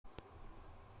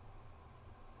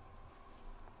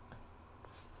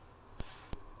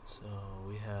So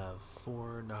we have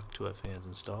 4 Noctua fans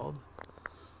installed,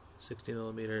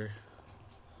 60mm,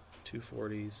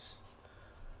 240s,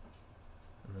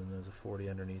 and then there's a 40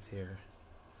 underneath here.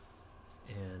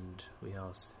 And we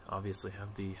also obviously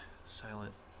have the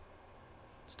silent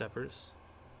steppers.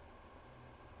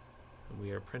 And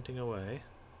we are printing away,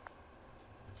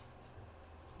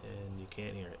 and you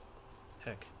can't hear it.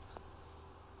 Heck,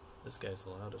 this guy's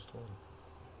the loudest one.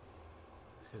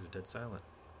 These guys are dead silent.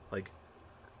 Like,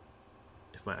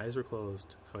 if my eyes were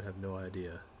closed, I would have no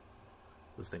idea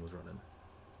this thing was running.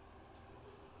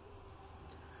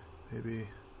 Maybe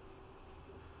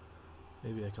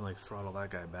I can like throttle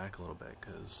that guy back a little bit,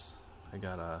 because I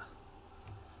got a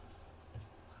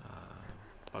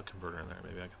buck converter in there.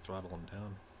 Maybe I can throttle him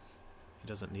down. He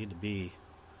doesn't need to be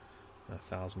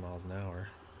 1,000 miles an hour.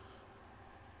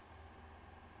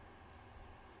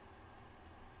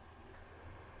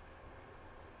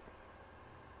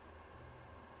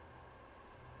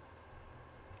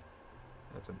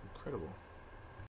 That's incredible.